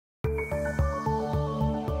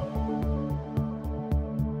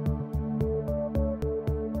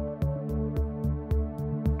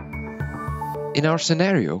In our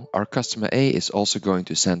scenario, our customer A is also going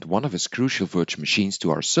to send one of his crucial virtual machines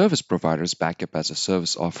to our service provider's backup as a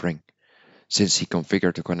service offering. Since he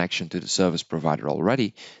configured the connection to the service provider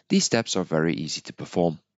already, these steps are very easy to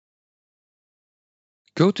perform.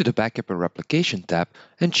 Go to the Backup and Replication tab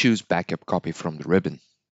and choose Backup Copy from the ribbon.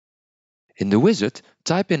 In the wizard,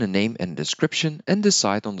 type in a name and a description and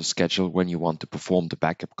decide on the schedule when you want to perform the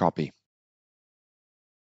backup copy.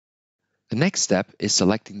 The next step is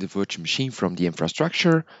selecting the virtual machine from the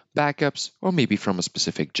infrastructure, backups, or maybe from a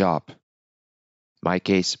specific job. In my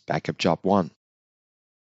case, backup job 1.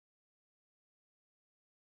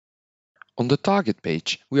 On the target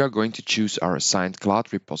page, we are going to choose our assigned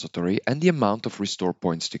cloud repository and the amount of restore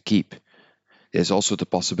points to keep. There's also the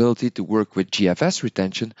possibility to work with GFS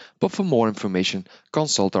retention, but for more information,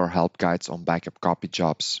 consult our help guides on backup copy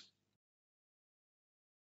jobs.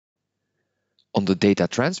 On the data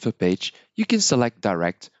transfer page, you can select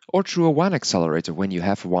direct or through a WAN accelerator when you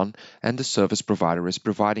have one and the service provider is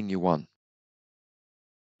providing you one.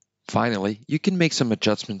 Finally, you can make some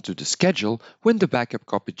adjustment to the schedule when the backup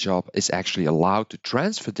copy job is actually allowed to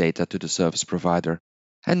transfer data to the service provider,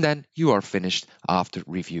 and then you are finished after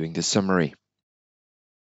reviewing the summary.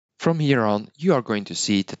 From here on, you are going to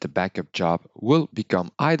see that the backup job will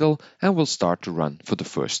become idle and will start to run for the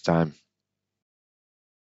first time.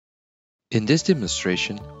 In this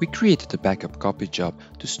demonstration, we created a backup copy job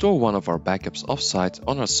to store one of our backups offsite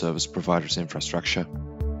on our service provider's infrastructure.